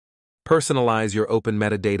Personalize your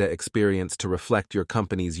OpenMetadata experience to reflect your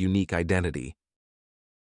company's unique identity.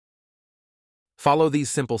 Follow these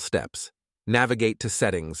simple steps. Navigate to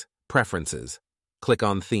Settings, Preferences. Click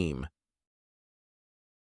on Theme.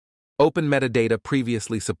 OpenMetadata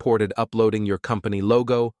previously supported uploading your company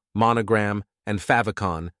logo, monogram, and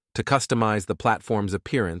favicon to customize the platform's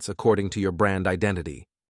appearance according to your brand identity.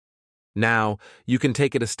 Now, you can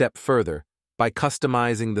take it a step further by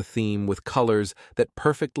customizing the theme with colors that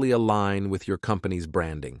perfectly align with your company's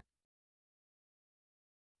branding.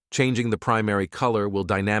 Changing the primary color will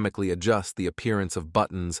dynamically adjust the appearance of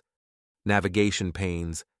buttons, navigation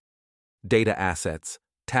panes, data assets,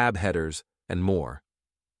 tab headers, and more.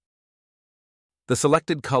 The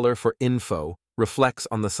selected color for info reflects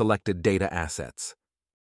on the selected data assets.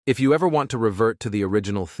 If you ever want to revert to the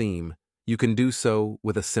original theme, you can do so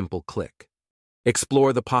with a simple click.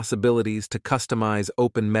 Explore the possibilities to customize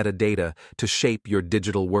OpenMetadata to shape your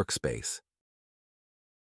digital workspace.